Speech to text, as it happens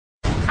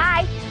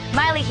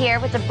Miley here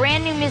with a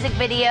brand new music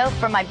video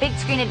for my big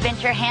screen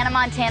adventure, Hannah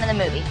Montana the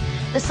movie.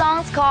 The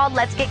song's called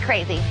Let's Get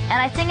Crazy, and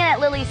I sing it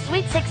at Lily's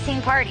Sweet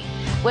 16 party,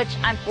 which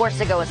I'm forced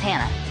to go as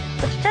Hannah,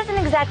 which doesn't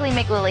exactly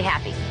make Lily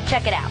happy.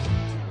 Check it out.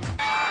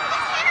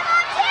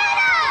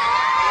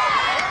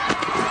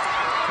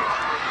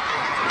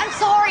 I'm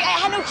sorry, I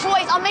had no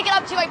choice. I'll make it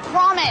up to you, I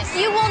promise.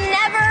 You will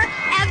never,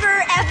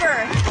 ever,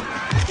 ever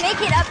make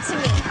it up to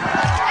me.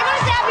 I'm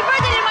gonna say happy birthday.